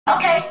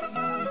Okay.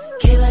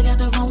 Kayla got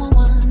the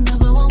 111,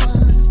 number one.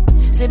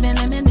 Sipping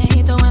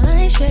lemonade, throwing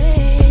like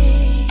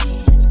shade.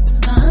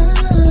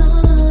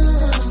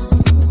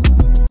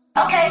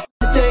 Okay.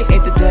 Today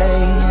ain't the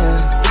day.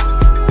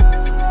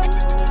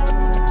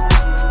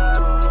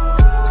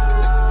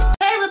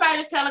 Hey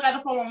everybody, it's Kayla got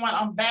the 411.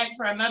 I'm back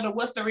for another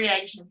What's the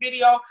Reaction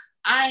video.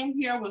 I'm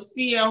here with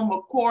CL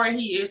McCoy.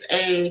 He is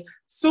a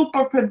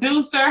super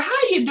producer. How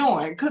you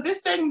doing? Because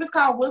this segment is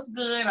called What's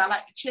Good. I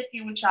like to check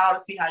in with y'all to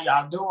see how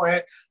y'all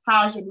doing.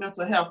 How's your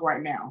mental health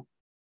right now?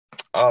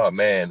 Oh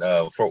man,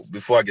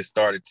 before I get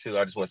started too,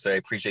 I just want to say I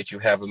appreciate you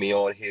having me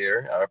on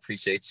here. I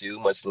appreciate you.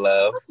 Much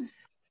love.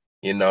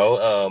 You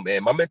know,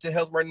 and my mental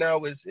health right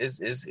now is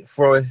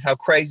for how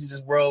crazy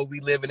this world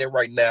we living in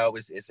right now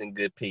is in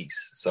good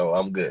peace. So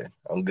I'm good.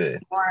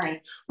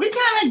 Right. We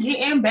kind of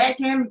getting back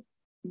in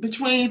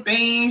between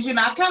things. You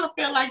know, I kind of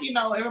feel like, you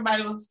know,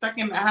 everybody was stuck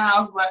in the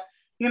house, but,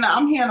 you know,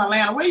 I'm here in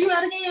Atlanta. Where you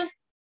at again?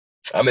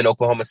 I'm in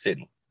Oklahoma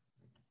City.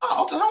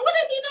 Oh, Oklahoma. What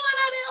they be doing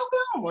out in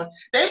Oklahoma?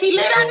 They be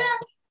lit out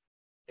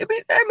there?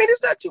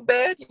 It's not too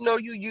bad. You know,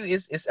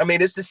 it's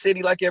the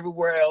city like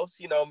everywhere else.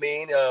 You know what I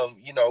mean?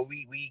 You know,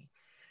 we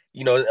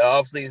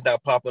obviously it's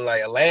not popping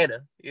like Atlanta,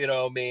 you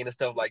know what I mean, and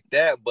stuff like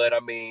that. But I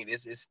mean,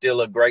 it's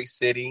still a great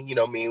city. You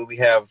know what I mean? We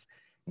have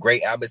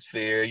great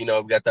atmosphere. You know,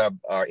 we got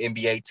our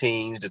NBA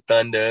teams, the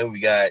Thunder. We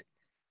got,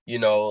 you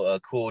know, a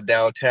cool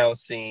downtown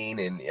scene.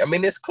 And I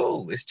mean, it's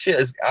cool. It's chill.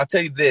 I'll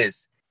tell you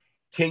this.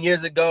 15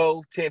 years ago,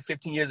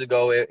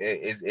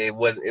 it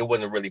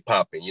wasn't really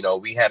popping. You know,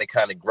 we had to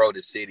kind of grow the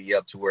city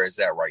up to where it's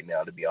at right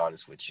now, to be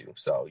honest with you.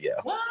 So, yeah.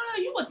 Well,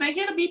 you would think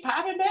it'd be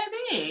popping back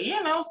then,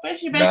 you know,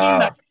 especially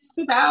back in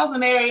the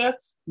 2000 area.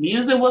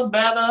 Music was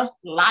better.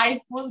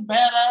 Life was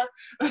better.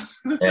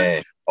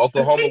 And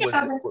Oklahoma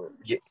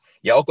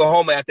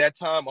Oklahoma at that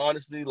time,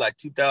 honestly, like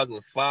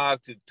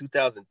 2005 to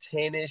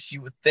 2010-ish,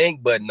 you would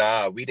think. But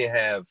nah, we didn't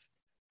have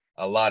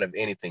a lot of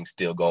anything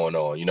still going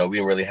on. You know, we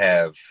didn't really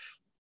have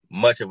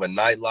much of a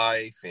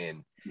nightlife.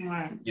 And,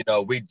 you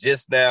know, we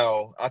just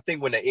now, I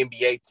think when the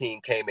NBA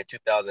team came in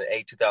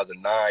 2008,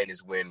 2009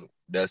 is when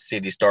the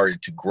city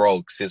started to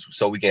grow,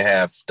 so we can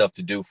have stuff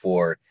to do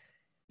for,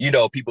 you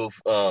know, people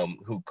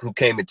who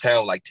came in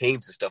town, like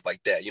teams and stuff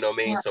like that. You know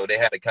what I mean? Right. So they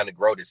had to kind of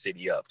grow the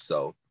city up.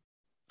 So.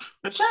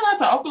 But shout out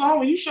to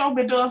Oklahoma. You sure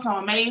been doing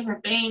some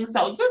amazing things.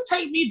 So just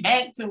take me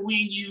back to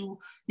when you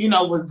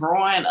know, was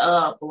growing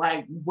up.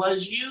 Like,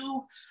 was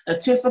you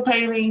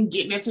anticipating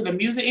getting into the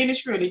music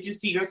industry, or did you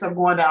see yourself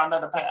going down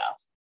another path?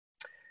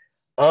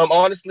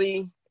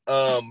 Honestly,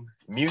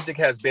 music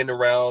has been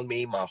around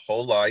me my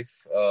whole life.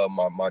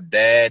 My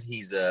dad,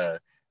 he's a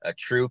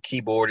true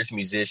keyboardist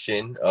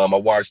musician. I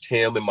watched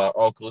him and my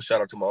uncle.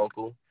 Shout out to my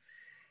uncle.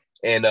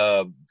 And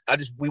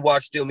we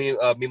watched him, me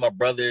and my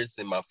brothers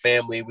and my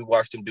family. We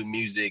watched him do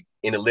music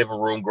in the living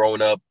room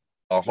growing up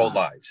our whole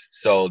lives.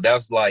 So that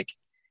was like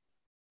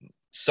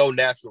so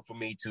natural for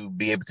me to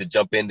be able to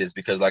jump in this,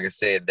 because like I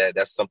said,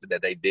 that's something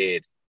that they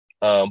did.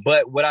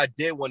 But what I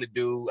did want to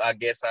do, I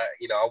guess I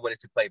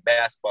wanted to play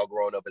basketball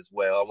growing up as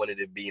well. I wanted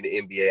to be in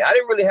the NBA. I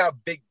didn't really have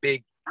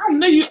big. I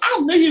knew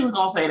you was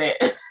gonna say that.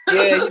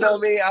 Yeah, you know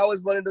what I mean? I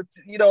was one of the,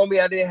 you know what I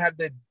mean? I didn't have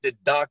the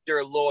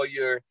doctor,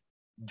 lawyer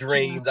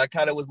dreams. I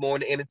kind of was more on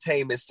the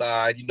entertainment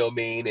side, you know what I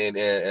mean?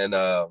 And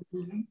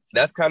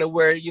that's kind of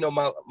where, you know,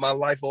 my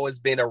life always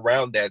been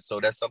around that. So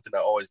that's something I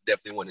always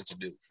definitely wanted to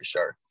do for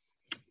sure.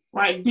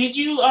 Right. Did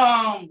you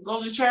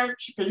go to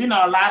church? Because, you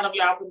know, a lot of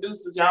y'all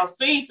producers, y'all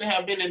seem to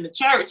have been in the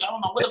church. I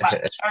don't know what about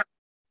the church.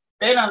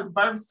 They done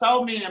birthed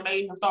so many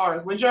amazing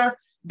stars. Was your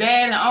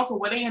dad and uncle,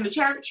 were they in the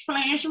church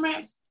playing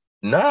instruments?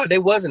 No, they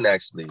wasn't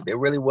actually. They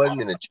really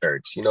wasn't in the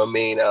church. You know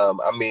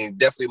what I mean?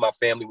 Definitely my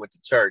family went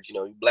to church. You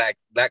know, black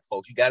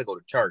folks, you got to go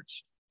to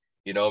church.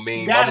 You know what I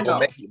mean?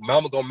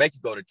 Mama gonna make you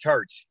go to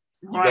church.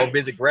 You go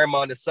visit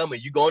grandma in the summer.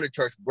 You going to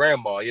church with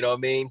grandma. You know what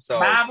I mean? So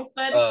Bible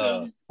study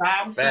too.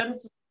 Bible study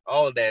too.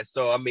 All of that.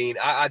 So I mean,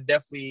 I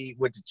definitely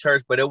went to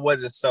church, but it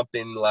wasn't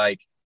something like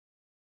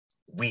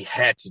we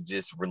had to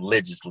just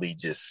religiously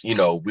just, you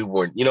know, we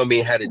weren't, you know what I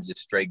mean, had to just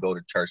straight go to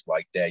church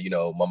like that. You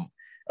know,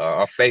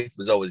 our faith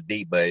was always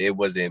deep, but it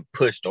wasn't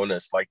pushed on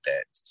us like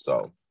that.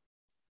 So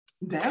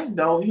that's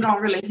dope. You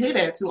don't really hear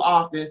that too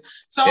often.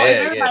 So if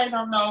everybody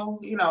don't know,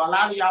 you know, a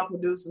lot of y'all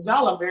producers,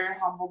 y'all are very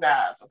humble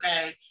guys,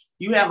 okay?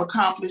 You have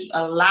accomplished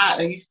a lot,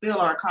 and you still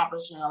are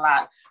accomplishing a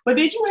lot. But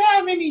did you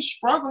have any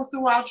struggles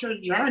throughout your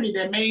journey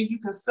that made you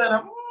consider, I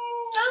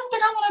don't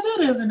think I want to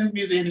do this in this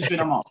music industry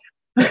no more?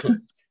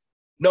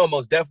 No,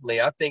 most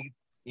definitely. I think,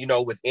 you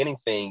know, with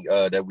anything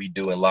that we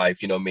do in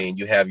life, you know what I mean,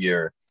 you have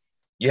your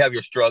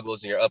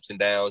struggles and your ups and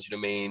downs, you know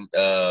what I mean?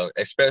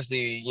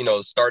 Especially, you know,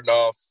 starting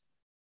off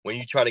when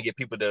you're trying to get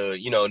people to,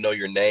 you know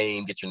your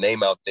name, get your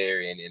name out there.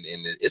 And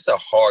it's a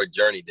hard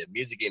journey. The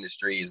music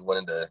industry is one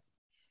of the,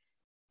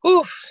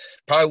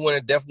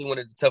 definitely one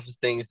of the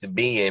toughest things to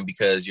be in,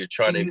 because you're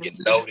trying to get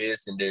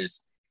noticed, and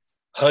there's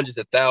hundreds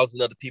of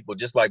thousands of other people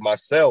just like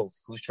myself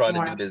who's trying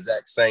to do the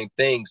exact same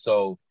thing.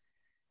 So,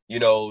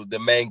 the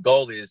main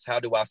goal is how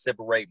do I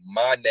separate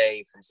my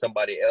name from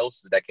somebody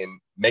else's that can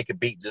make a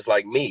beat just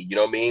like me? You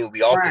know what I mean?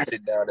 We all can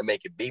sit down and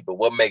make a beat, but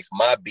what makes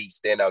my beat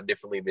stand out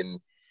differently than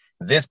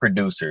this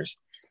producer's?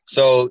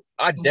 So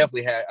I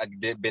definitely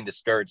been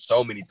discouraged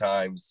so many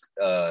times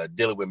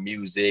dealing with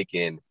music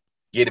and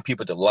getting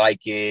people to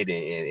like it,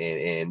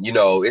 and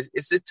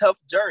it's a tough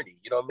journey.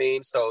 You know what I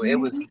mean? So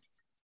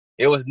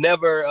it was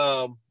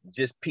never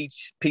just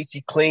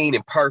peachy clean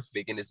and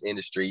perfect in this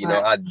industry.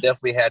 I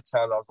definitely had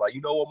times I was like,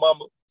 you know what,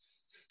 mama,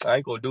 I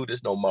ain't gonna do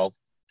this no more.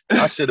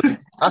 I should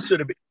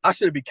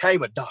have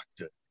became a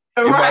doctor.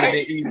 It might have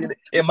been easy.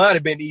 It might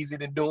have been easier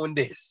than doing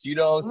this. You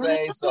know what I'm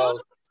saying? So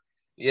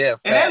yeah.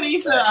 And that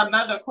leads to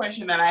another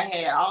question that I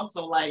had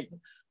also, like,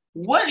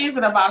 what is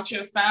it about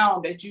your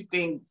sound that you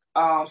think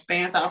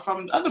stands out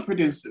from other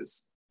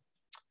producers?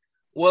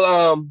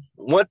 Well,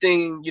 one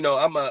thing,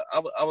 I'm an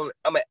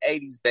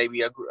 '80s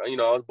baby. I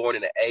was born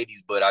in the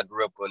 '80s, but I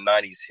grew up on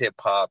 '90s hip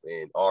hop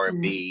and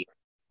R&B.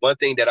 One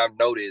thing that I've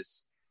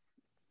noticed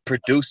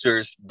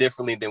producers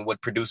differently than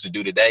what producers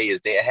do today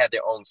is they had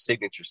their own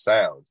signature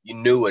sound. You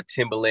knew a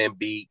Timbaland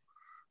beat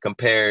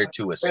compared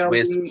to a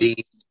Swiss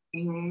beat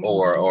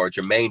or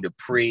Jermaine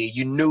Dupri.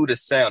 You knew the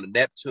sound of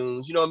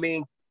Neptunes. You know what I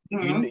mean?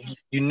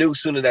 You knew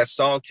soon as that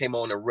song came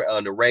on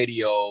the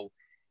radio.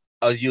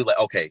 You like,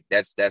 okay,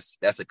 that's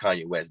a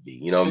Kanye West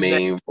beat, you know what I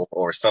mean?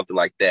 Or something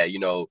like that,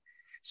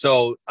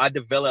 So I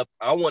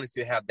wanted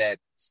to have that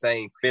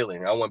same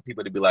feeling. I want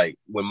people to be like,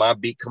 when my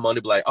beat come on,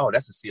 to be like, oh,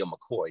 that's a CL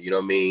McCoy, you know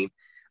what I mean?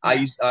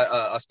 Yeah.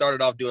 I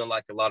started off doing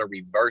like a lot of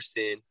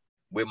reversing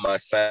with my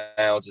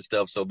sounds and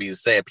stuff. So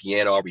say a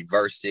piano, I'll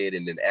reverse it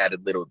and then add a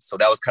little. So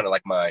that was kind of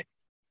like my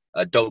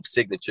dope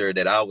signature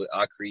that I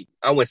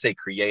wouldn't say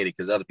created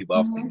because other people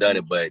obviously done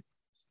it, but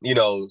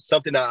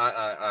something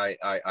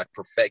I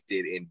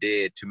perfected and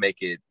did to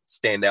make it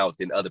stand out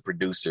than other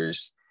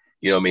producers.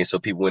 You know what I mean? So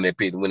people, when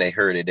they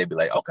heard it, they'd be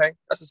like, okay,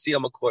 that's a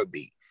CL McCoy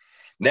beat.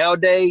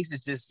 Nowadays,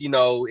 it's just,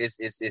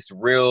 it's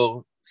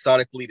real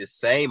sonically the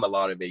same, a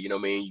lot of it. You know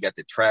what I mean? You got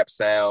the trap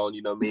sound,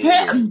 you know what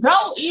I mean?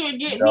 Don't even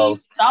get me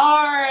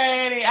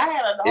started. I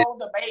had a whole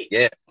debate.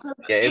 Yeah.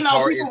 It's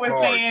hard. People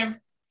were saying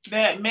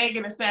that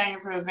Megan Thee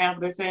Stallion, for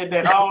example, they said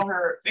that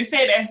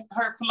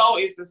her flow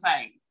is the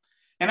same.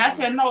 And I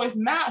said, no, it's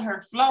not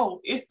her flow.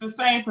 It's the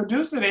same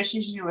producer that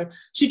she's using.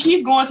 She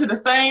keeps going to the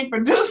same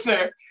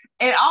producer,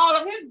 and all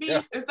of his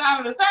beats is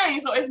sounding the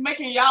same. So it's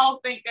making y'all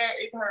think that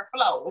it's her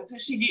flow until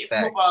she gets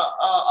with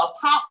a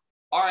pop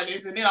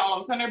artist, and then all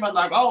of a sudden everybody's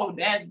like, oh,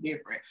 that's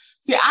different.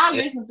 See, I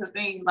listen to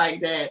things like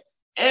that.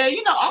 And,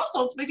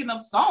 also speaking of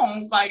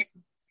songs, like,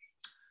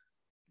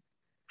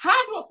 how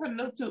do a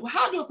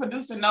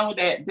producer know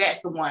that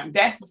that's the one,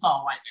 that's the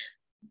song right there?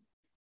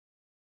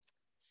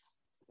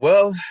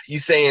 Well, you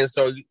saying,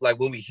 so like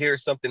when we hear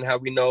something, how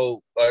we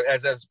know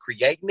as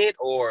creating it,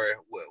 or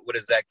what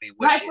exactly?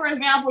 Like, for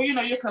example,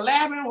 you're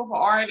collaborating with an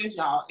artist,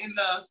 y'all in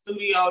the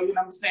studio, you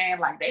know what I'm saying?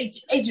 Like they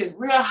just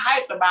real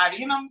hyped about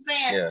it, you know what I'm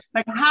saying? Yeah.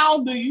 Like,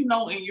 how do you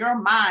know in your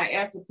mind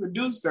as a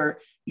producer,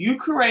 you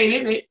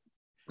created it,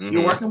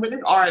 you're working with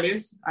an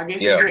artist, I guess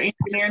you're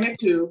engineering it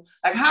too.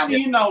 Like, how do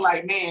you know,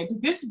 like, man,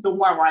 this is the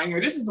one right here,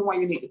 this is the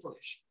one you need to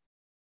push?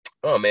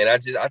 Oh man, I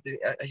think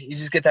you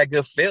just get that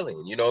good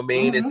feeling, you know what I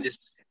mean? It's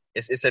just,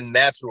 it's a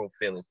natural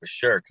feeling for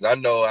sure. Cause I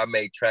know I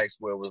made tracks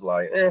where it was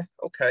like,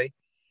 okay.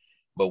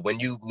 But when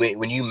you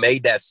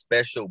made that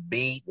special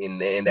beat and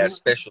that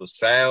special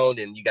sound,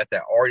 and you got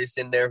that artist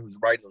in there who's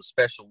writing those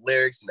special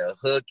lyrics and the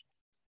hook,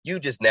 you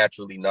just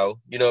naturally know,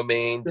 you know what I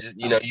mean? Just,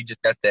 you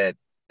just got that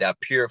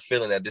pure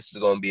feeling that this is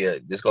going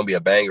to be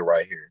a banger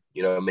right here.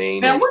 You know what I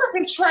mean? Now, what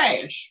if it's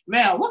trash?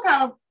 Now, what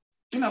kind of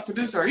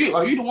producer are you?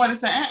 Are you the one that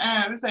say,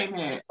 this ain't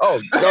it?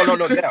 Oh,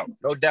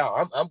 no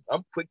doubt.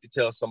 I'm quick to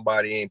tell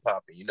somebody ain't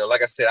popping.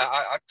 Like I said,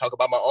 I talk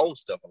about my own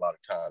stuff a lot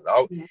of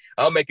times.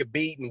 I'll make a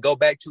beat and go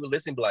back to it,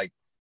 listen, and be like,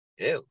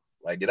 ew,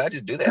 like, did I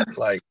just do that?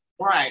 Like,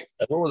 right.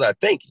 Like, what was I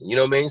thinking? You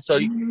know what I mean? So,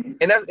 and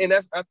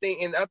that's I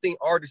think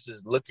artists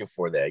is looking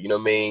for that. You know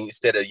what I mean?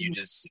 Instead of you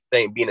just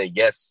being a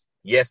yes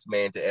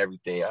man to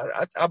everything.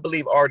 I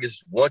believe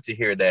artists want to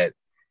hear that.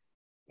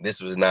 This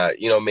was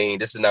not, you know what I mean?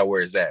 This is not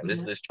where it's at.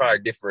 Let's try a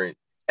different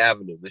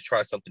avenue. Let's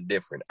try something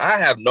different. I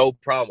have no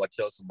problem. I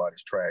tell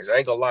somebody's trash. I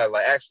ain't gonna lie.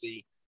 Like,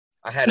 actually,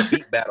 I had a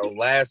beat battle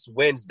last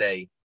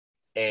Wednesday,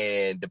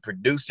 and the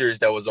producers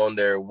that was on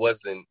there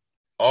wasn't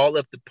all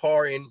up to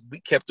par, and we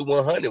kept the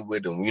 100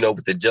 with them,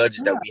 with the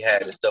judges that we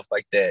had and stuff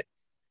like that,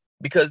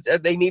 because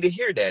they need to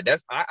hear that.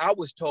 I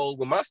was told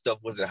when my stuff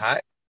wasn't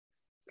hot,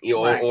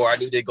 or I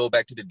needed to go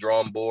back to the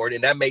drawing board,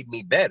 and that made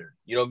me better.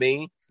 You know what I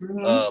mean?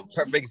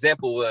 Perfect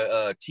example,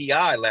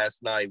 T.I.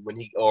 last night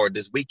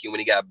this weekend when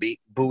he got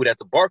booed at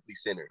the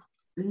Barclays Center.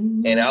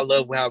 And I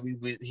love how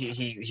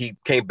he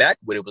came back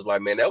with it. Was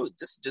like, man, that was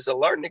just a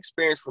learning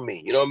experience for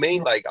me. You know what I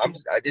mean? Like,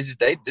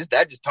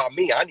 that just taught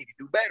me I need to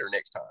do better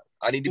next time.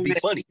 I need to be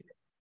funny.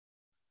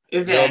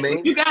 Exactly. You know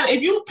what I mean?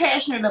 If you're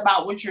passionate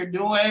about what you're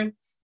doing,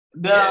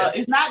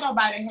 it's not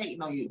nobody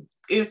hating on you.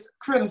 It's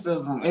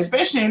criticism,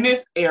 especially in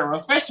this era.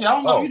 Especially, I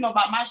don't know if you know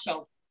about my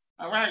show.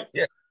 All right.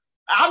 Yeah.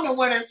 I'm the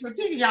one that's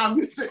critiquing y'all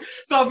music.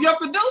 So if your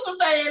producer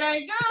say it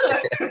ain't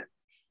good,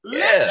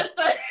 yeah.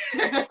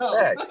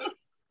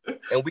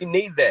 And we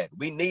need that.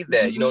 We need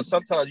that. You know,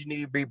 sometimes you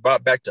need to be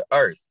brought back to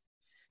earth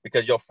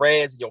because your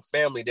friends and your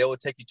family, they will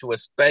take you to a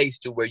space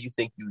to where you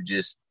think you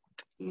just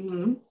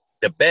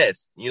the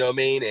best. You know what I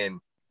mean? And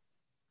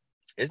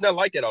it's not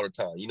like that all the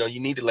time. You know, you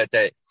need to let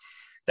that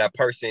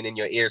person in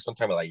your ear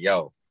sometimes be like,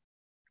 yo,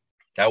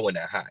 that wasn't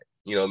that hot.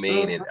 You know what I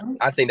mean? And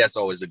I think that's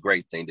always a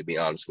great thing, to be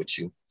honest with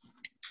you.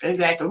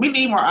 Exactly. We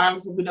need more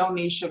honesty. We don't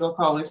need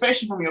sugarcoat,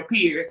 especially from your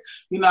peers.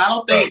 You know, I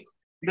don't think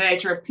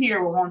that your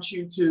peer will want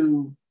you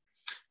to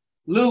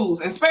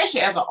lose,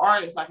 especially as an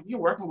artist. Like if you're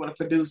working with a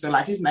producer,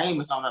 like his name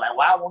is on it, like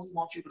why won't he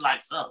want you to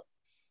like suck?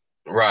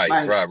 Right,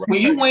 like, right.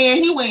 When you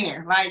win, he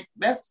win. Like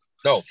that's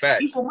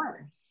facts. Equal money.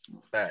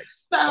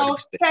 Facts. So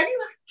 100%.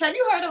 have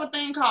you heard of a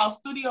thing called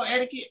studio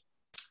etiquette?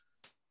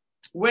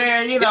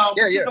 Where, you know,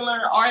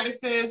 particular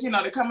artists, you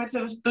know, they come into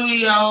the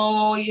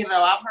studio, you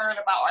know, I've heard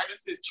about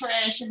artists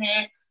trashing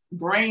it,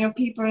 bringing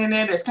people in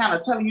there that's kind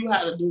of telling you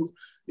how to do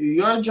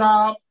your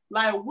job.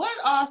 Like, what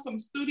are some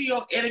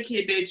studio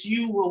etiquette that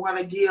you would want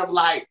to give,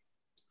 like,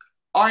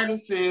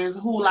 artists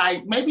who,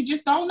 like, maybe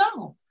just don't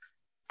know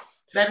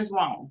that is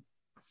wrong?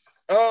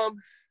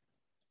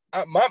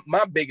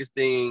 My biggest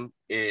thing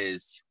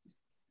is,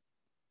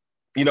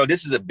 you know,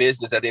 this is a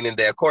business at the end of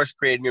the day. Of course,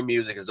 creating your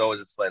music is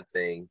always a fun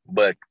thing,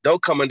 but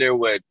don't come in there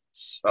with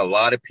a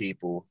lot of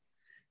people.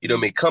 You know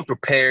what I mean? Come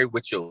prepared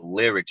with your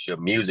lyrics, your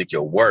music,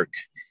 your work.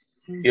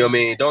 You know what I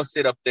mean? Don't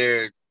sit up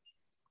there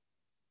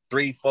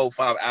 3, 4,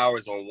 5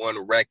 hours on one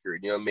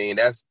record. You know what I mean?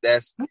 That's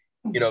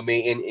you know what I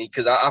mean? And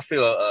because I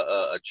feel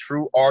a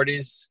true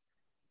artist,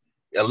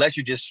 unless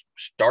you just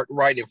start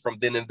writing from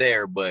then and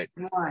there, but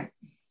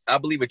I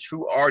believe a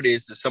true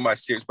artist is somebody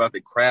serious about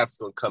the craft is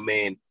going to come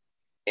in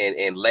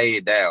and lay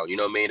it down. You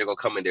know what I mean? They're going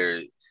to come in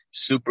there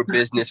super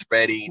business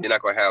ready. They're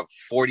not going to have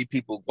 40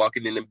 people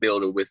walking in the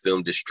building with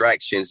them.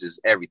 Distractions is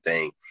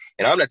everything.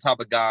 And I'm that type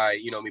of guy,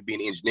 you know, me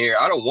being an engineer,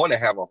 I don't want to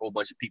have a whole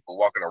bunch of people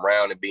walking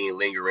around and being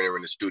lingering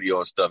in the studio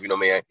and stuff. You know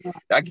what I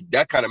mean?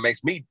 That kind of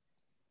makes me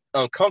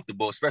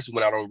uncomfortable, especially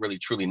when I don't really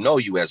truly know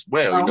you as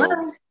well, you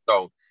know?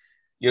 So,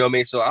 you know what I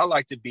mean? So I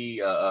like to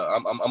be,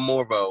 I'm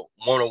more of a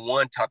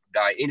one-on-one type of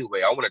guy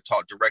anyway. I want to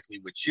talk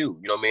directly with you.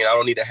 You know what I mean? I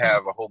don't need to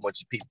have a whole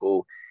bunch of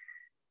people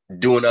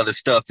doing other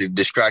stuff to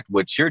distract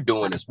what you're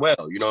doing as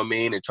well. You know what I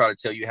mean? And try to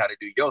tell you how to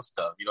do your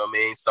stuff. You know what I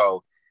mean?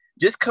 So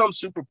just come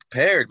super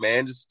prepared,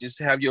 man. Just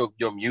have your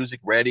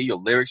music ready, your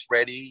lyrics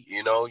ready,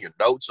 you know, your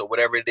notes or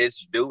whatever it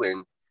is you do.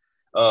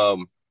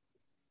 And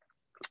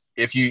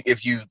if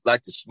you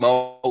like to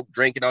smoke,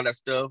 drink and all that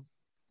stuff,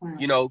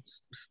 you know,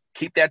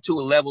 keep that to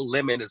a level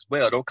limit as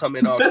well. Don't come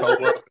in all toe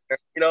up.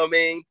 You know what I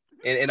mean?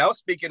 And I was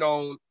speaking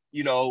on,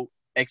 you know,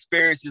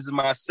 experiences of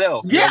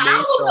myself. You know what I mean? I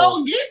was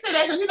gonna get to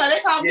that because, you know, they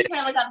call me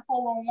Kayla got the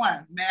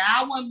 411. Now,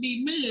 I wouldn't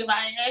be me if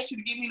I ain't asked you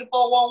to give me the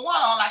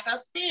 411 on like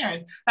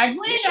experience. Like,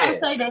 we ain't gotta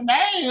say their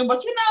name,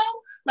 but you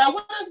know, like,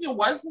 what is your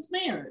worst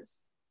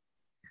experience?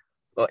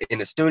 Well, in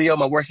the studio,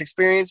 my worst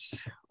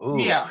experience? Ooh.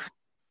 Yeah.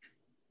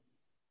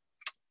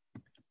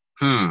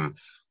 Let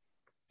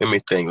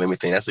me think.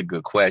 That's a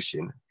good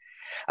question.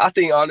 I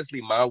think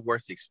honestly, my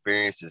worst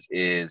experiences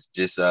is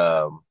just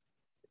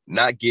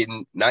not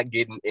getting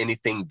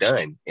anything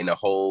done in the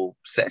whole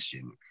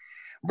session.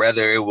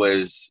 Whether it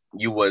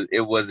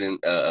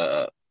wasn't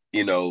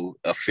you know,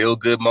 a feel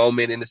good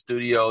moment in the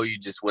studio, you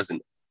just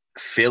wasn't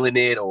feeling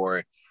it,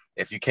 or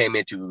if you came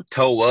into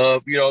toe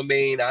up, you know what I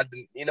mean?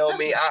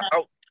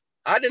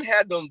 I didn't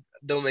have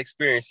them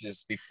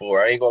experiences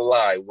before. I ain't gonna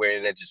lie,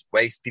 where that just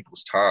waste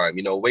people's time.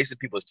 You know, wasting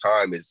people's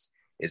time is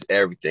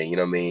everything. You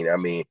know what I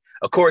mean?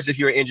 Of course, if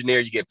you're an engineer,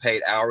 you get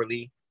paid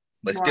hourly,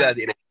 but still at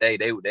the end of the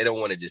day, they don't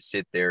want to just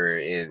sit there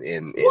and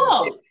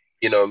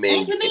you know what I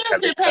mean? Engineers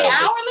get paid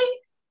hourly?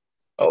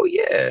 Oh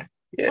yeah.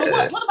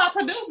 But what about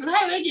producers?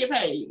 How do they get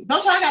paid?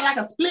 Don't y'all got like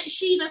a split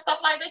sheet and stuff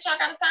like that y'all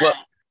got to sign?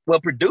 Well,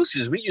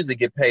 producers, we usually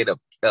get paid up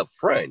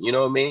front. You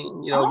know what I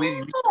mean? You know,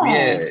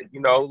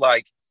 you know,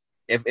 like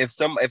if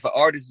an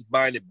artist is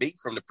buying the beat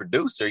from the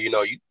producer, you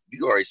know, you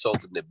already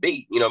sold them the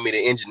beat. You know what I mean?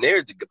 The engineer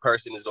is the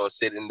person is going to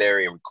sit in there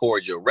and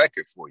record your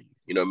record for you.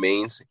 You know what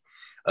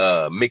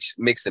I mean?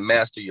 Mix and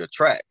master your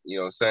track. You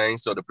know what I'm saying?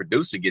 So the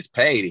producer gets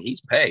paid and he's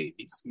paid.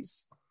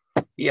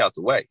 He out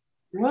the way.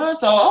 Well,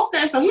 so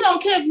he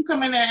don't care if you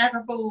come in there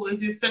acting fool and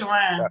just sit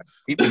around. Right.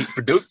 He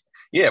produced.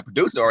 Yeah,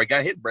 producer already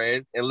got his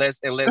bread, unless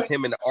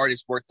him and the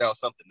artist worked out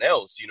something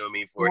else. You know what I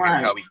mean? For him,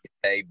 how he get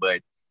paid.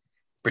 But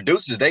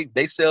producers,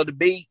 they sell the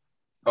beat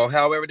or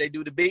however they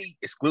do the beat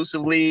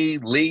exclusively,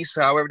 lease,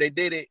 however they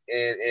did it,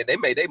 and they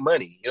made their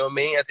money. You know what I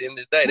mean? At the end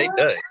of the day, they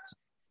done.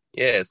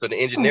 Yeah, so the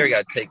engineer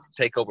got to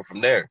take over from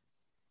there.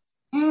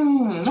 I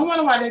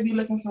wonder why they be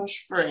looking so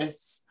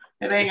stressed.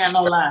 They ain't got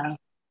no line.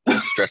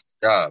 Stressful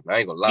job. I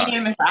ain't gonna lie.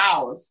 In for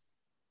hours.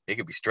 It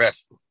could be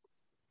stressful.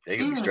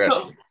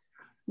 So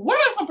what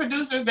are some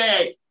producers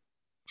that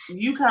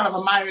you kind of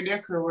admire their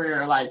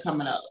career like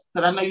coming up?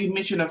 Because I know you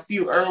mentioned a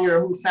few earlier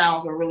who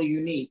sound really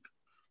unique.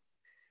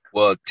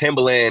 Well,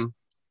 Timbaland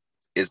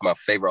is my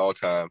favorite all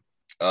time.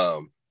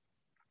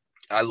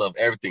 I love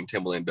everything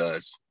Timbaland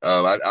does.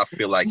 I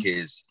feel like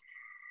his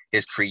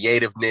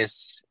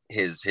creativeness,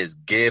 his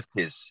gift,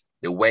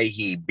 the way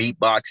he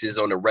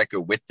beatboxes on the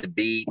record with the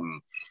beat,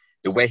 and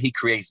the way he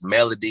creates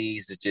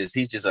melodies.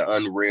 He's just an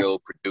unreal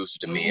producer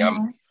to me.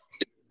 I'm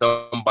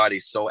somebody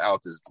so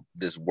out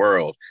this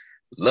world.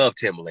 Love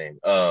Timbaland.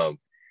 I'm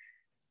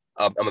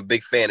a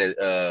big fan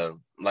of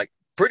like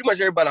pretty much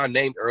everybody I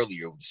named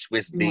earlier.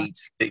 Swiss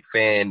Beats, big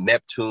fan.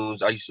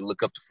 Neptunes. I used to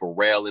look up to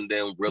Pharrell and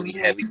them really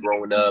heavy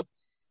growing up.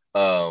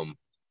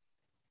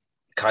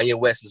 Kanye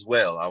West as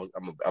well.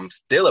 I'm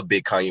still a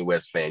big Kanye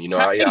West fan. You know,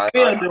 have you heard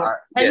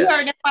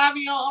that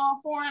 5-year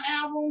foreign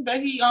album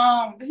that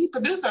he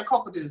produced or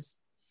co-produced?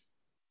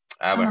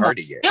 I haven't heard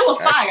it yet. It was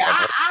fire.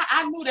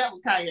 I knew that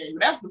was Kanye.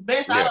 That's the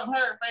best I've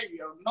heard, baby.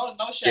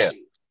 No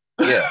shade.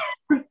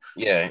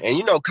 Yeah. And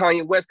you know,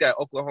 Kanye West got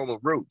Oklahoma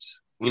roots.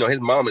 You know,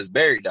 his mom is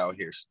buried out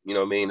here. You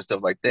know what I mean, and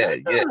stuff like that.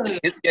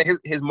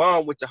 His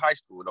mom went to high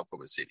school in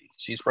Oklahoma City.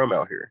 She's from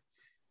out here.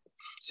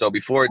 So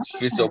before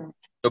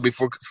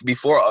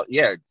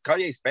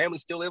Kanye's family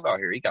still live out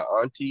here. He got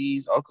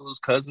aunties, uncles,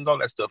 cousins, all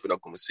that stuff in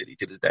Oklahoma City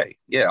to this day.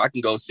 Yeah, I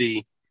can go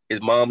see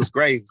his mom's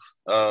grave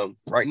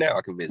right now.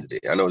 I can visit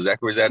it. I know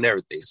exactly where it's at and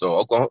everything.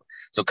 So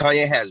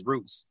Kanye has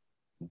roots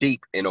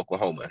deep in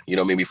Oklahoma. You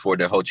know what I mean? Before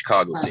the whole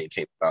Chicago scene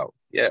came out.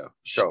 Yeah,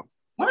 sure.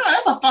 Wow,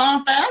 that's a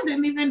fun fact. I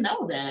didn't even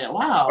know that.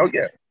 Wow. Oh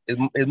yeah,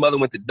 his mother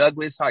went to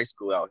Douglas High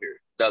School out here.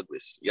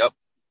 Douglas. Yep.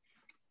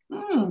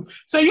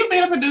 So you've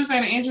been a producer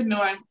and an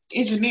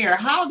engineer.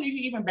 How do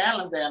you even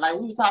balance that? Like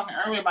we were talking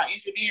earlier about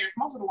engineers.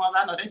 Most of the ones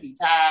I know, they be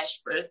tired,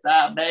 stressed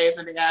out, bass,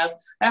 and the guys.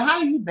 And how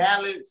do you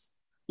balance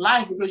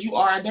life because you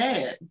are a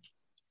dad?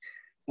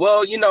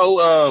 Well, you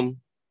know,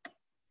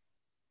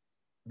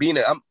 being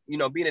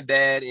a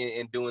dad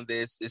and doing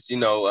this is, you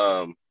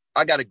know,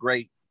 I got a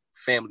great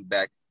family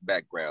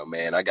background,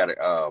 man. I got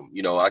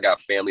I got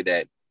family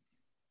that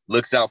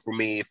looks out for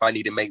me if I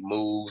need to make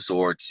moves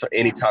or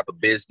any type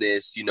of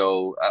business. You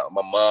know,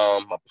 my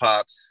mom, my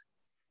pops,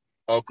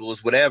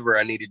 uncles, whatever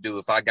I need to do.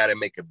 If I got to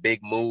make a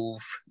big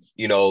move,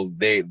 you know,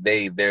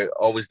 they're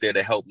always there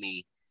to help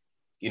me,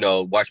 you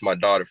know, watch my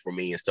daughter for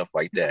me and stuff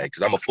like that.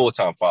 Because I'm a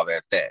full-time father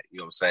at that. You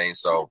know what I'm saying?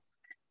 So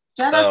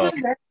shout out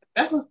to that.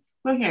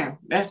 Look here.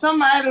 That's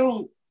somebody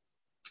who,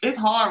 it's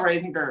hard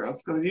raising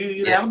girls because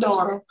you have a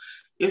daughter.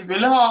 It's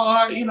really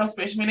hard, you know,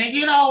 especially when they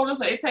get older.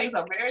 So it takes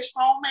a very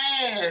strong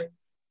man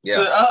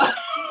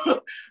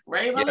to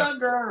raise a little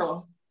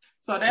girl.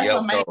 So that's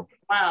amazing. So,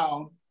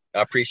 wow.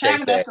 I appreciate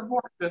having that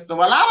support system.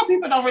 A lot of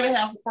people don't really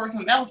have support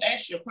system. That was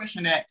actually a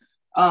question that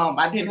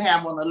I didn't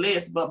have on the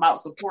list, but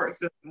about support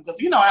system. Because,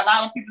 you know, a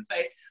lot of people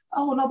say,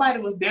 oh, nobody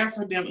was there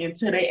for them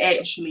until they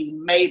actually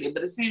made it.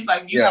 But it seems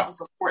like you have a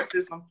support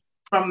system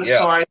from the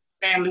start.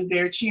 Families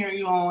there cheering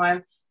you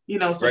on, you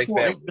know,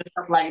 supporting and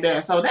stuff like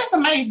that. So that's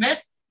amazing.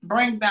 That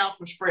brings down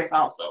some stress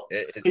also.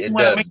 Because you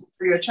want to make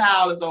sure your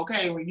child is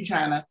okay when you're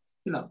trying to,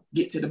 you know,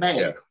 get to the bag.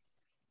 Yeah.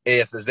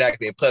 Yes,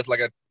 exactly. And plus, like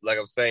I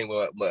was saying,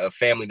 with a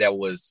family that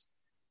was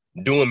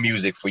doing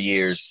music for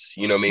years,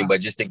 you know what I mean?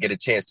 But just to get a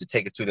chance to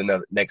take it to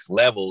the next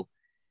level,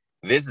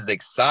 this is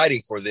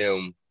exciting for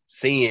them,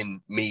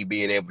 seeing me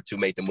being able to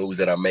make the moves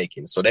that I'm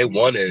making. So they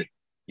want to,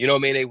 you know what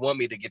I mean? They want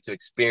me to get to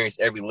experience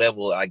every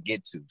level I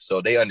get to.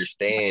 So they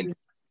understand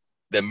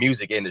the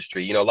music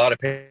industry. You know, a lot of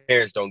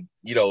parents don't,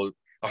 you know,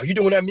 are you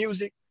doing that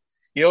music?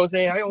 You know what I'm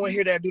saying? I don't want to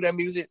hear that, do that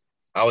music.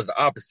 I was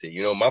the opposite.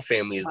 You know, my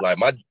family is like,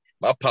 my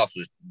pops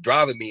was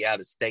driving me out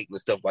of state and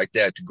stuff like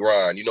that to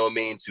grind, you know what I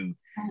mean? To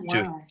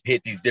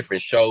hit these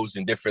different shows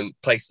in different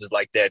places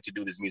like that to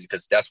do this music,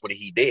 because that's what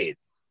he did.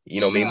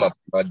 You know what I mean?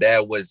 My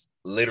dad was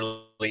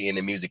literally in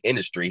the music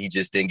industry. He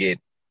just didn't get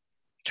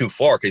too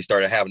far because he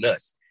started having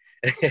us.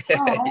 You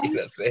know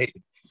what I'm saying?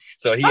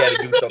 So he had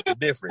to do something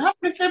different. How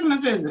many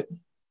siblings is it?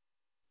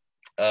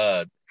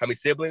 How many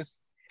siblings?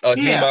 It's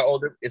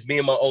me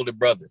and my older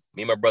brother.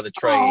 Me and my brother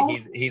Trey.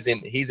 He's in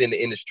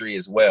the industry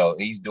as well.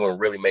 He's doing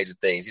really major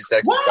things. He's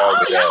actually signed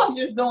with y'all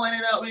just doing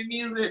it up in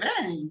music.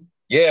 Dang.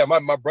 Yeah,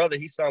 my brother,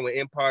 he signed with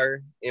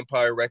Empire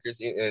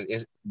Records,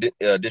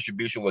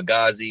 distribution with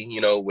Ghazi, you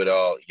know, with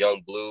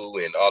Young Blue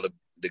and all the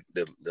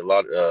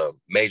lot of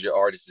major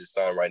artists that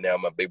signed right now.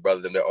 My big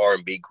brother, their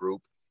R&B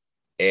group,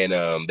 and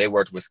they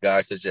worked with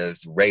guys such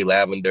as Ray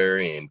Lavender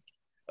and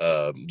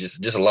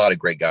just a lot of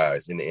great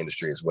guys in the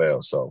industry as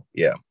well. So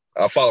yeah,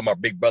 I'll follow my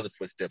big brother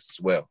footsteps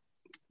as well.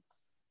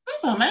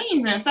 That's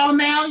amazing. So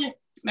now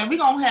we're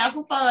gonna have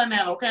some fun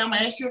now. Okay, I'm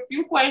gonna ask you a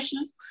few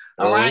questions.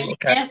 All right,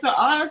 okay. Answer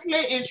honestly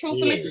and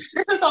truthfully.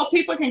 This is so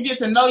people can get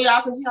to know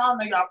y'all, because y'all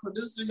know y'all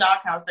producers, y'all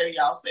kind of stay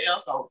y'all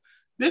self. So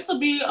this will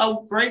be a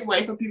great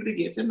way for people to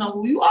get to know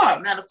who you are.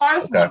 Now, the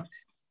first one,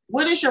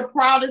 what is your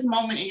proudest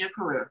moment in your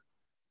career?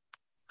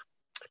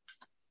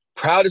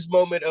 Proudest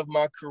moment of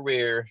my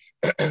career,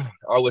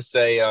 I would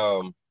say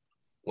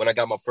when I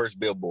got my first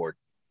Billboard.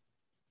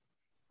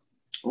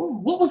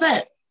 Ooh, what was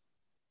that?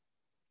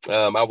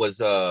 I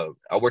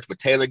worked with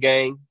Taylor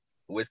Gang,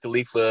 Wiz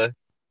Khalifa,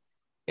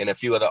 and a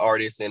few other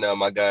artists, and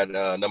I got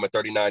number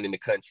 39 in the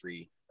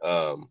country with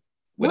a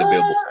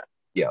Billboard.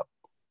 Yeah.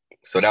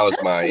 So that was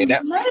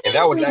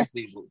that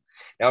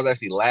was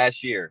actually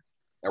last year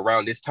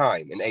around this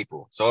time in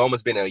April. So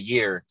almost been a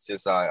year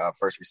since I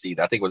first received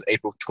it. I think it was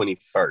April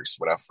 21st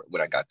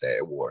when I got that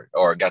award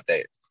or got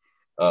that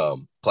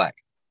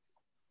plaque.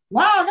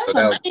 Wow, that's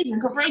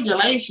amazing.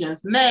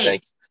 Congratulations.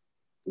 Next,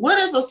 what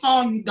is a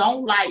song you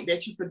don't like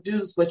that you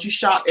produced, but you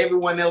shocked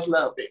everyone else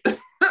loved it?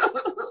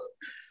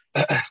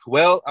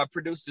 Well, I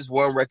produced this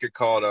one record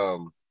called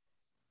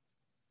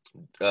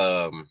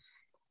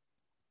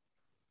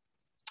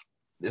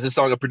there's a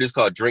song I produced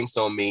called Drinks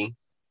on Me.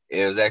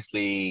 It was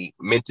actually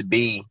Meant to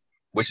Be,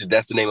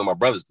 that's the name of my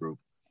brother's group.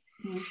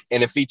 Mm-hmm.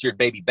 And it featured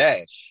Baby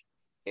Bash.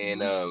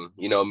 And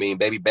you know what I mean,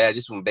 Baby Bash,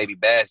 just when Baby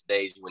Bash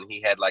days when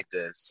he had like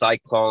the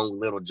Cyclone,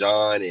 Little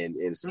John and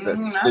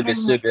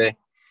Sugar,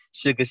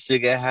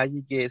 how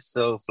you get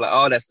so fly,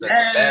 all that stuff.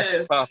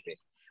 That's popping.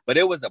 But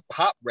it was a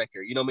pop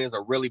record, you know what I mean? It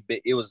was a really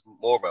big, it was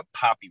more of a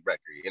poppy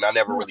record. And I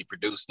never really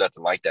produced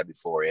nothing like that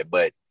before it,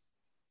 but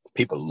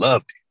people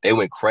loved it. They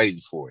went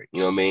crazy for it. You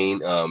know what I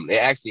mean?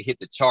 It actually hit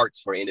the charts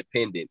for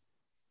independent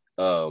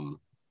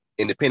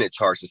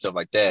charts and stuff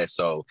like that.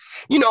 So,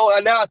 you know,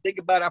 now I think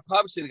about it, I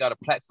probably should have got a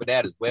plaque for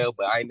that as well,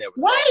 but I ain't never.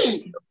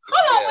 Wait.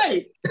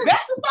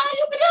 That's the song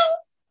you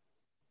produced?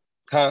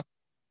 Huh?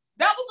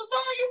 That was the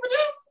song you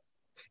produced?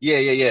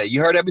 Yeah.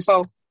 You heard that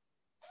before?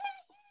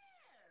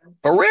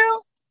 For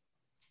real?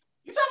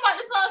 You talking about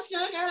the song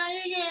Sugar? How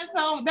you get so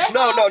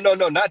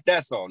No, not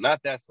that song.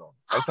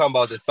 I'm talking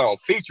about the song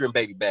featuring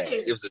Baby Bash.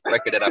 It was a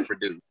record that I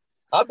produced.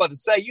 I was about to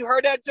say, you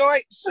heard that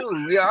joint?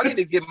 Shoot, yeah, I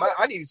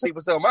need to see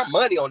what's up with my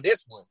money on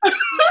this one.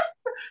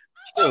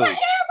 Oh,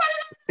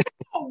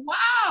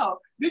 wow.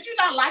 Did you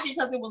not like it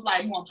because it was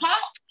like more pop?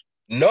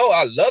 No,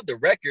 I love the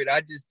record. I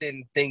just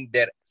didn't think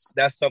that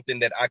that's something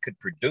that I could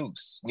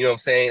produce. You know what I'm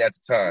saying? At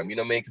the time, you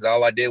know what I mean? Because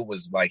all I did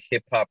was like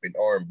hip hop and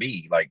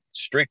R&B, like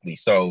strictly.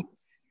 So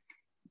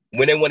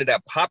when they wanted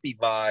that poppy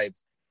vibe,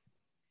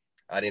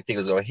 I didn't think it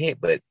was gonna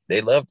hit, but they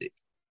loved it.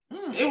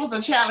 It was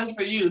a challenge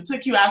for you. It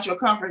took you out your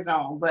comfort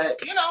zone,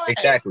 but you know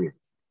exactly.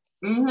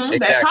 Exactly.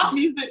 That pop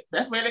music,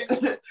 that's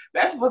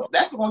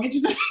what's gonna get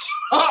you to the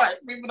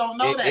charts. People don't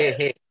know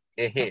that.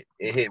 It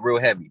hit real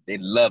heavy. They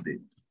loved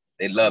it.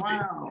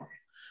 Wow.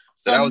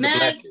 So that was next, a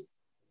blessing.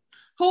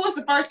 Who was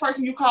the first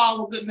person you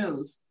called with good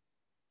news?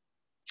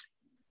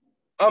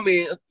 I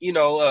mean, you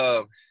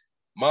know,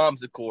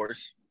 moms, of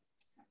course.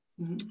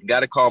 Mm-hmm. Got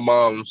to call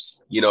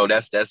moms. You know,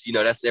 that's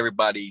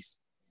everybody's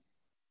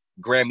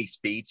Grammy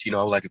speech. You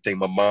know, I like to thank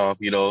my mom.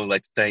 You know,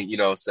 like to thank, you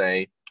know,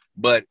 saying.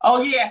 But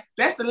oh yeah,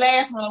 that's the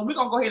last one. We're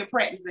gonna go ahead and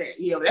practice that.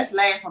 Yeah, that's the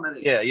last one of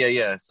this.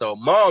 Yeah. So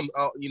mom,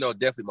 you know,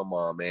 definitely my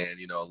mom, man.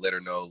 You know, let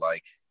her know,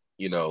 like,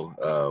 you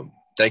know,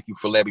 thank you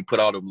for letting me put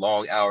all the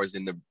long hours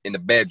in the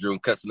bedroom,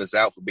 cussing us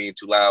out for being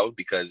too loud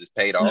because it's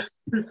paid off.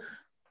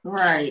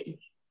 Right.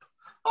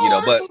 You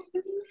know,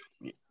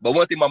 but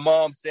one thing my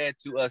mom said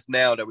to us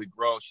now that we've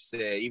grown, she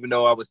said, even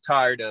though I was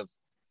tired of,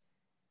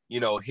 you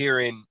know,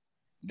 hearing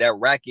that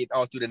racket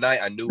all through the night,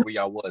 I knew where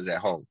y'all was at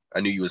home. I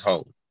knew you was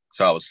home.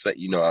 So I was,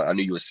 you know, I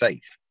knew you were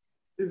safe.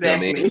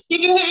 Exactly. You know what I mean? She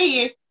can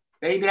hear you.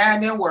 They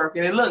down there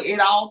working. And look, it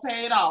all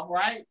paid off,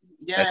 right?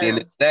 Yes. At the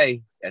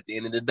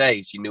end of the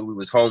day, she knew we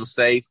was home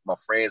safe. My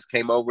friends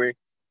came over.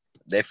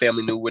 Their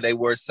family knew where they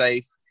were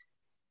safe.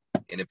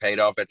 And it paid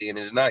off at the end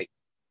of the night.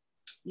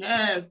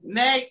 Yes.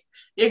 Next,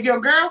 if your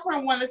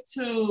girlfriend wanted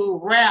to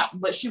rap,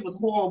 but she was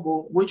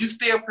horrible, would you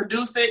still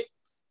produce it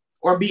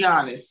or be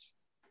honest?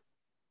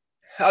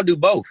 I'll do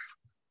both.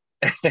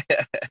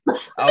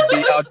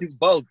 I'll do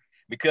both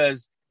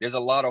because there's a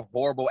lot of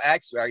horrible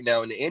acts right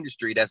now in the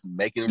industry that's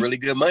making really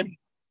good money.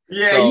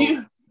 Yeah.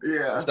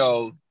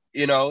 So,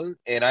 you know,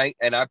 and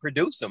I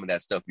produced some of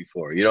that stuff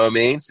before, you know what I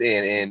mean?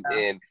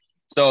 And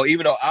so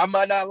even though I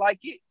might not like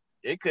it,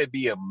 it could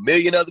be a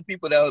million other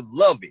people that would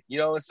love it. You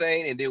know what I'm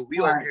saying? And then we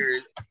over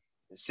here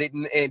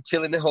sitting and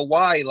chilling in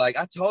Hawaii. Like,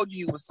 I told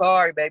you was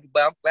sorry, baby,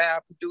 but I'm glad I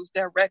produced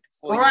that record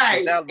for you.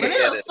 Right. And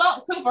it was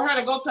suck too for her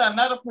to go to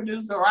another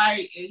producer,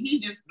 right? And he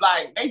just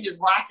like, they just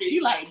rock it.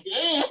 You like,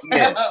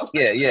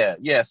 damn.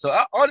 Yeah. So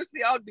I'll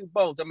do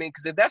both. I mean,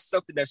 because if that's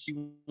something that she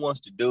wants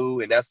to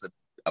do and that's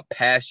a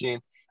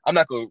passion, I'm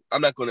not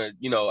gonna,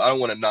 you know, I don't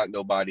want to knock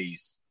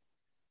nobody's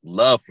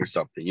love for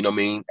something. You know what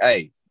I mean?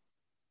 Hey,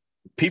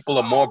 people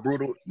are more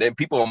brutal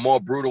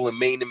and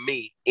mean than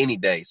me any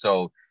day.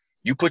 So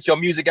you put your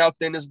music out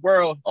there in this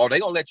world, they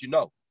gonna let you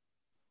know.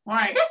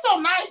 Right. That's so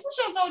nice. What's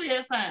your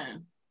zodiac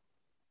sign?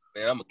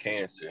 Man, I'm a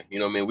Cancer. You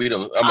know what I mean?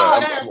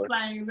 That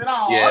explains it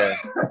all. Yeah.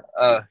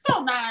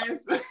 So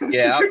nice.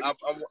 Yeah,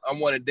 I'm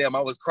one of them.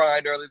 I was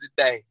crying earlier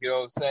today. You know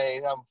what I'm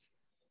saying?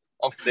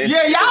 I'm sensitive.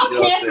 Yeah,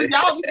 y'all Cancers,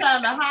 y'all be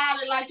trying to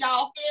hide it like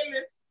y'all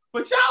feelings.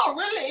 But y'all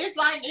really, it's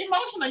like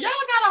emotional. Y'all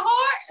got a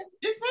heart.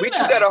 We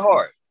do got a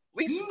heart.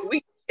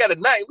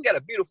 We got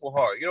a beautiful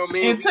heart. You know what I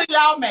mean? Until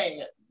y'all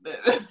mad.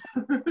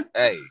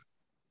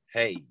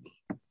 Hey,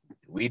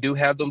 we do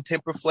have them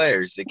temper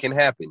flares. It can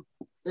happen.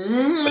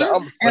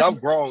 Mm-hmm. But I'm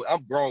grown.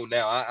 I'm grown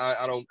now.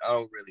 I don't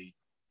really,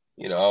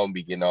 you know, I don't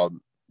be getting all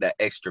that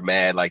extra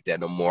mad like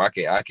that no more.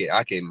 I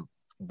can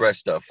brush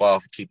stuff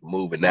off, keep it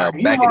moving. Now,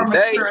 Right.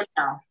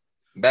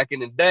 back in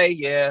the day,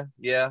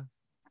 yeah.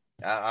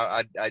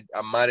 I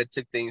might have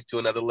took things to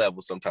another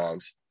level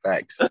sometimes.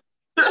 Facts.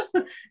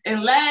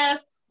 And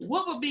last,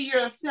 what would be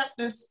your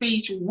acceptance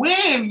speech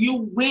when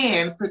you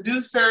win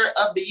Producer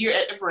of the Year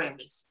at the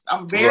Grammys?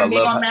 I'm very big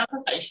on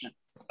manifestation.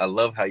 I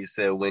love how you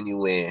said when you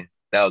win.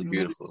 That was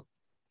beautiful.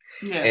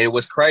 Yeah. And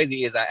what's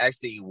crazy is I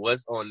actually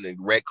was on the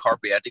red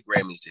carpet at the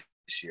Grammys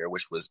this year,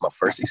 which was my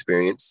first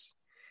experience.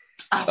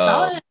 I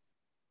saw it.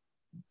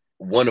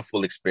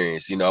 Wonderful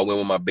experience. You know, I went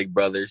with my big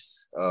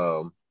brothers,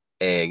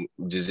 and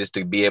just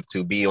to be able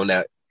to be on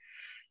that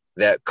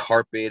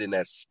carpet and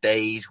that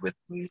stage with,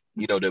 you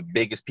know, the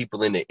biggest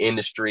people in the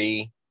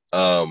industry.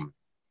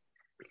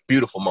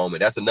 Beautiful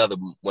moment. That's another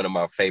one of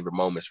my favorite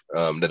moments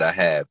that I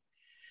have.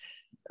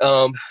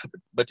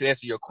 But to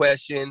answer your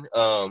question,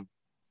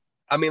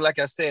 I mean, like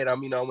I said, I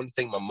want to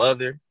thank my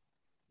mother,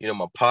 you know,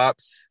 my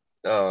pops.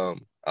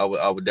 I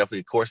would definitely,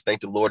 of course,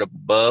 thank the Lord up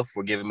above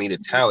for giving me the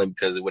talent,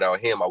 because without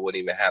him, I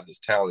wouldn't even have this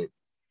talent.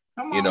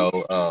 You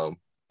know,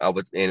 I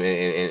would,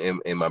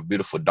 and my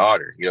beautiful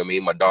daughter, you know what I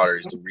mean? My daughter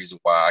is the reason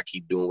why I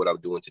keep doing what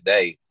I'm doing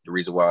today, the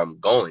reason why I'm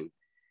going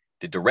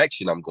the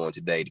direction I'm going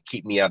today, to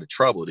keep me out of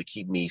trouble, to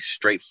keep me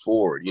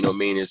straightforward. You know what I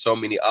mean? There's so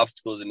many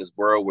obstacles in this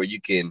world where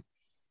you can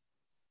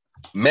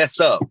mess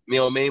up, you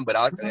know what I mean? But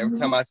every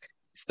time I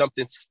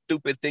something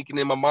stupid thinking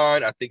in my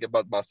mind, I think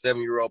about my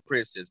 7-year-old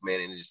princess,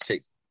 man, and it just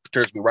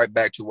turns me right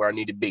back to where I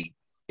need to be.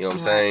 You know what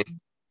I'm saying?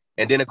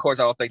 And then, of course,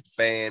 I'll thank the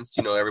fans,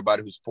 you know,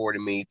 everybody who supported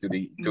me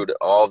through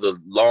all the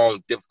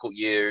long, difficult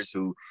years,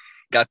 who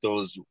got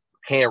those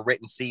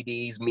handwritten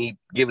CDs, me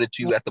giving it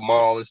to you at the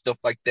mall and stuff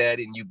like that,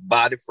 and you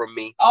bought it from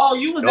me. Oh,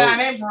 you was down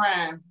that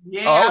grind.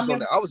 Yeah,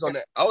 I was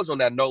on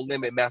that No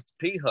Limit Master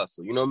P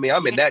hustle. You know what I mean?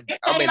 I'm in that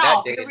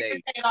day and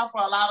age. Paid off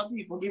for a lot of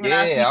people.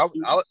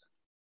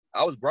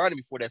 I was grinding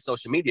before that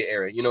social media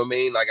era. You know what I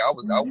mean? Like I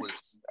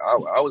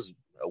was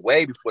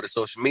way before the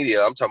social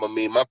media. I'm talking about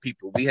me and my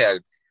people. We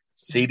had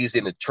CDs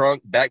in the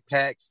trunk,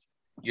 backpacks.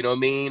 You know what I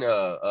mean?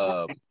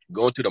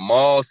 Going to the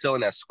mall,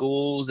 selling at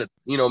schools,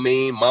 you know what I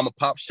mean? Mom and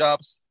pop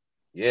shops.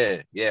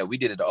 Yeah, we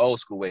did it the old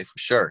school way for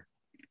sure.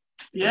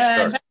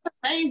 Yeah, that's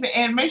amazing.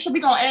 And make sure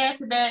we're going to add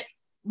to that.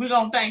 We're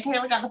going to thank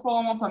Kayla got the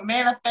 411 for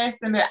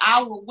manifesting that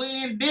I will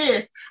win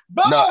this.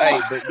 Boom! No,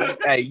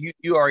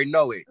 you already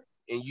know it.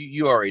 And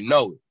you already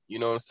know it. You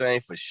know what I'm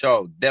saying? For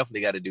sure.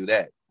 Definitely got to do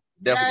that.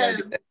 Got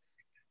to do that.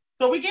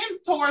 So we're getting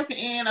towards the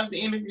end of the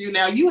interview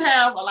now. You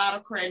have a lot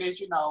of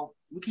credits, you know.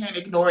 We can't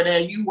ignore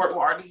that. You work with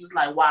artists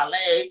like Wale,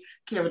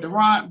 Kevin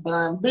Durant,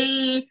 Bun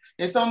B,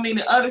 and so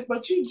many others.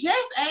 But you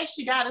just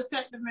actually got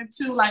accepted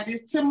into like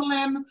this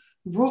Timbaland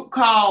group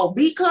called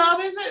Beat Club,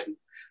 is it?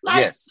 Like,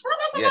 yes.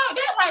 About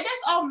that. Like,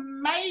 that's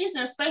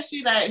amazing,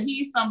 especially that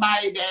he's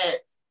somebody that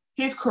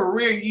his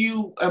career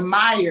you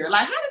admire.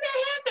 Like, how did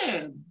that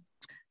happen?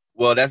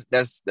 Well, that's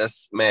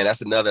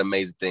another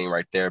amazing thing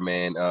right there,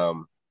 man.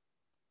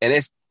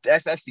 And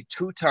that's actually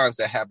 2 times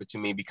that happened to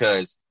me,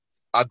 because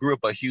I grew up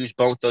a huge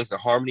Bone Thugs and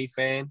Harmony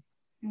fan.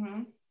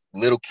 Mm-hmm.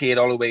 Little kid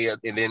all the way up,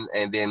 and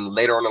then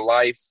later on in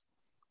life,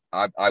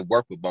 I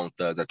worked with Bone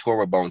Thugs. I toured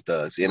with Bone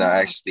Thugs, and I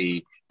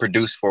actually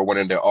produced for one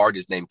of their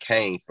artists named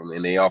Kane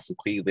and they are from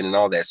Cleveland and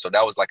all that. So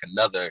that was like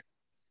another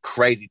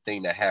crazy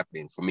thing that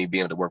happened for me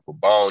being able to work with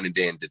Bone. And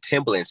then the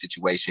Timbaland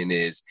situation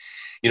is,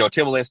 you know,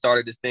 Timbaland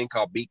started this thing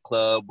called Beat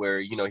Club, where,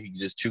 you know, he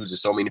just chooses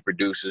so many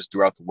producers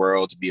throughout the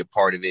world to be a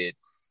part of it.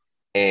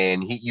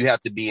 And you have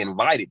to be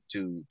invited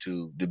to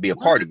be a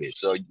part of it.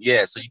 So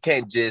you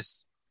can't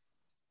just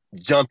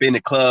jump in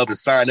the club and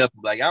sign up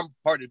and be like, I'm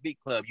part of the Beat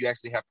Club. You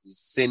actually have to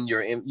send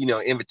your, you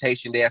know,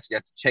 invitation. They actually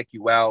have to check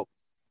you out,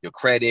 your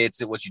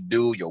credits and what you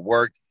do, your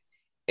work.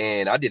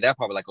 And I did that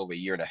probably like over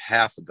 1.5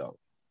 years ago.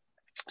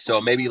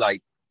 So maybe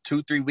like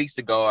 2-3 weeks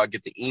ago, I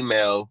get the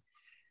email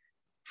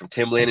from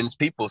Timbaland and his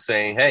people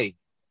saying, hey,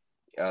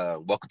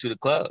 welcome to the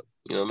club.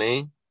 You know what I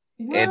mean?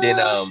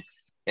 Yeah.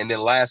 And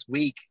then last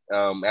week,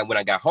 and when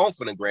I got home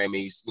from the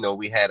Grammys, you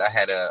know, I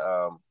had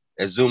a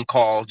Zoom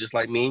call just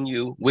like me and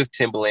you with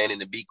Timbaland and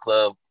the Beat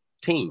Club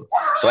team.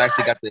 So I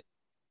actually got to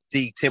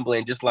see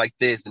Timbaland just like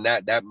this, and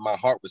that my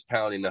heart was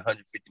pounding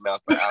 150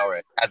 miles per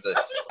hour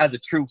as a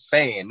true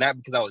fan, not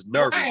because I was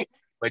nervous,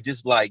 but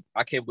just like,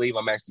 I can't believe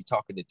I'm actually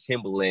talking to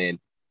Timbaland,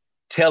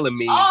 telling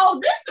me,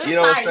 this is, you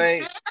know what I'm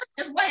saying?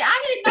 Wait,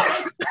 I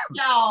didn't know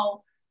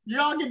y'all. You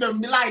don't get to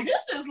be like,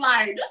 this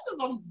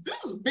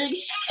is big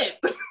shit.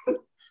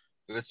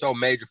 It's so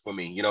major for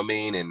me, you know what I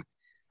mean? And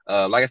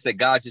like I said,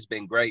 God's just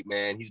been great,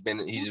 man. He's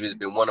just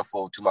been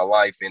wonderful to my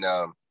life, and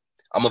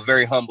I'm a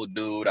very humble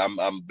dude.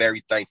 I'm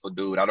very thankful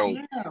dude. I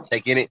don't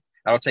take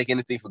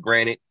anything for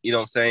granted. You know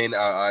what I'm saying?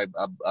 I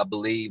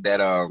believe that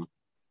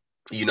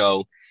you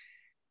know,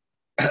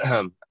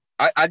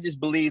 I just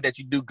believe that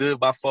you do good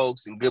by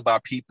folks and good by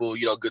people,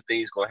 you know, good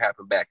things gonna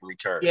happen back in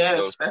return. Yes,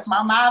 you know? That's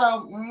my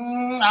motto.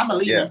 I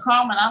believe in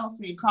karma, and I don't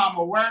see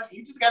karma work.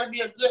 You just gotta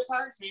be a good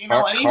person, you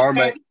know.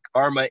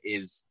 Karma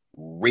is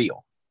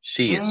real.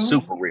 She is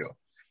super real.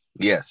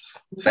 Yes,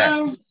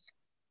 facts.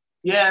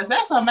 Yes,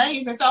 that's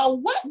amazing. So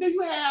what do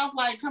you have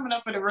like coming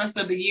up for the rest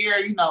of the year?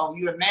 You know,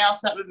 you are now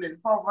settled in this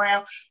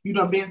program. You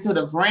done been to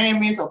the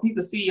Grammys so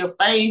people see your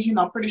face. You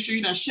know, I'm pretty sure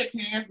you done shook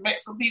hands, met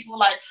some people.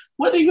 Like,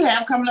 what do you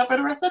have coming up for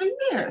the rest of the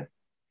year?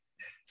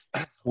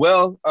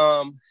 Well,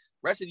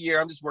 rest of the year,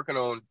 I'm just working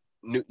on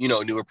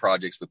newer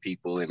projects for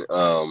people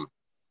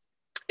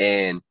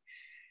and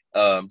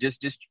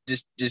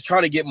just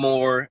trying to get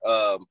more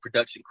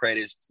production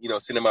credits,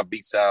 sending my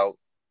beats out,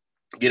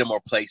 getting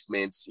more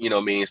placements,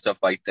 stuff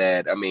like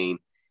that. I mean,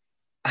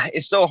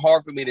 it's so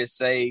hard for me to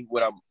say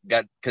what I'm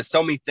got because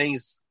so many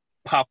things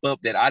pop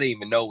up that I didn't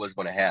even know was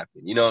going to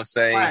happen. You know what I'm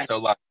saying? Right. So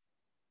like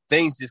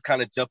things just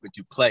kind of jump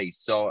into place.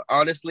 So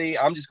honestly,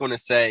 I'm just going to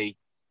say,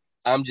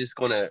 I'm just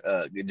going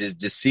to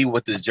just see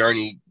what this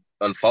journey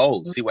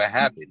unfolds, see what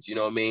happens. You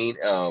know what I mean?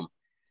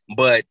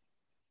 But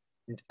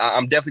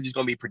I'm definitely just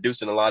going to be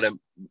producing a lot of,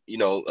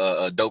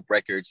 dope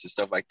records and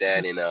stuff like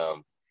that. And,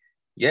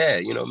 yeah,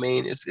 you know what I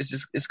mean?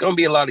 It's going to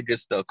be a lot of good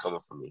stuff coming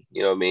from me.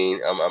 You know what I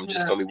mean? I'm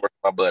just going to be working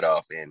my butt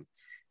off.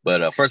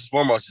 But first and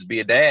foremost, just be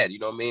a dad. You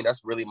know what I mean?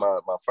 That's really my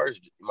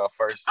first.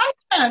 I'm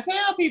trying to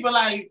tell people,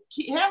 like,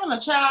 having a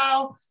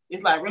child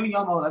is like really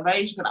your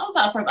motivation. Because I'm the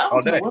type of person, I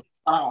don't care what's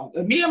going on.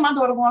 If me and my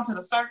daughter going to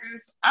the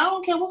circus, I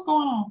don't care what's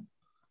going on.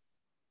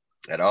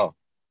 At all.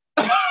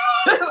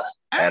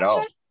 At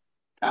all.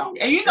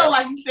 And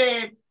like you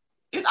said,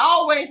 it's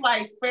always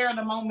like sparing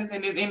the moments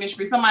in this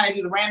industry. Somebody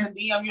just random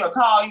DM you or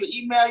call you,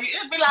 email you.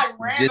 It'd be like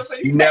random.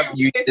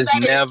 You just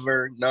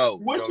never know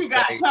what you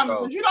got coming.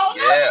 So, you don't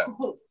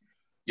know.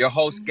 Your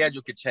whole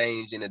schedule could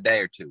change in a day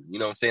or two. You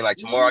know what I'm saying? Like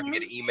tomorrow I can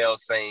get an email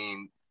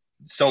saying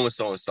so and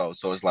so and so.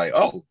 So it's like,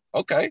 oh,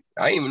 okay.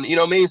 I even, you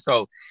know what I mean?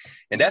 So,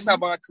 and that's how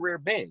my career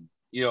been.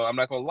 I'm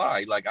not gonna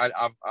lie. Like I've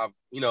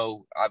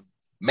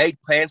made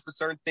plans for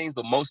certain things,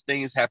 but most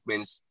things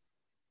happens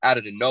out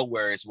of the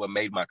nowhere is what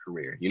made my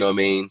career. You know what I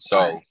mean?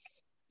 So,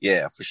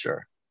 yeah, for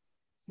sure.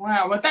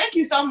 Wow. Well, thank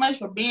you so much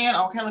for being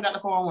on Kelly Got the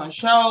 411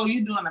 show.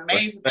 You're doing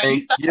amazing. You're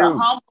such a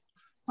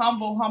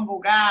humble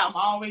guy. I'm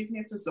always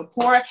here to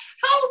support.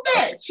 How's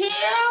that? Chill,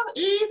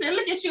 easy.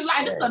 Look at you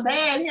like this a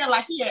man here,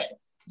 like he at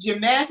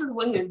gymnastics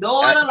with his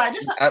daughter.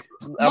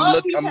 I'm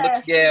looking,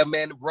 yeah,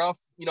 man, rough,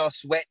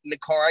 sweat in the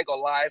car. I ain't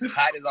gonna lie, it's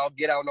hot as I'll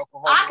get out in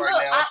Oklahoma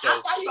right now.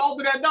 I saw you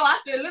open that door. I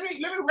said, let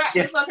me wrap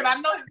this up, because I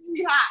know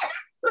it's hot.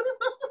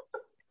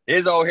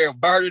 It's over here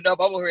burning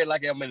up. I'm over here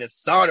like I'm in a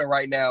sauna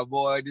right now,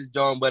 boy. This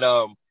joint, but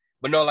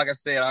no, like I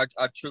said,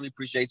 I truly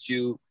appreciate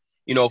you,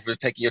 for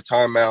taking your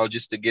time out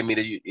just to give me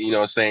the,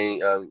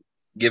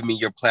 give me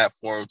your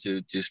platform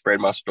to spread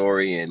my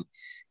story, and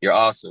you're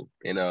awesome.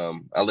 And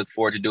I look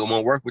forward to doing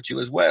more work with you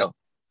as well.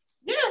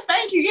 Yes,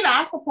 thank you.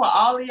 I support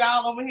all of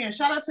y'all over here.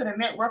 Shout out to the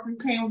networking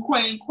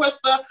queen,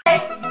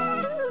 Quista.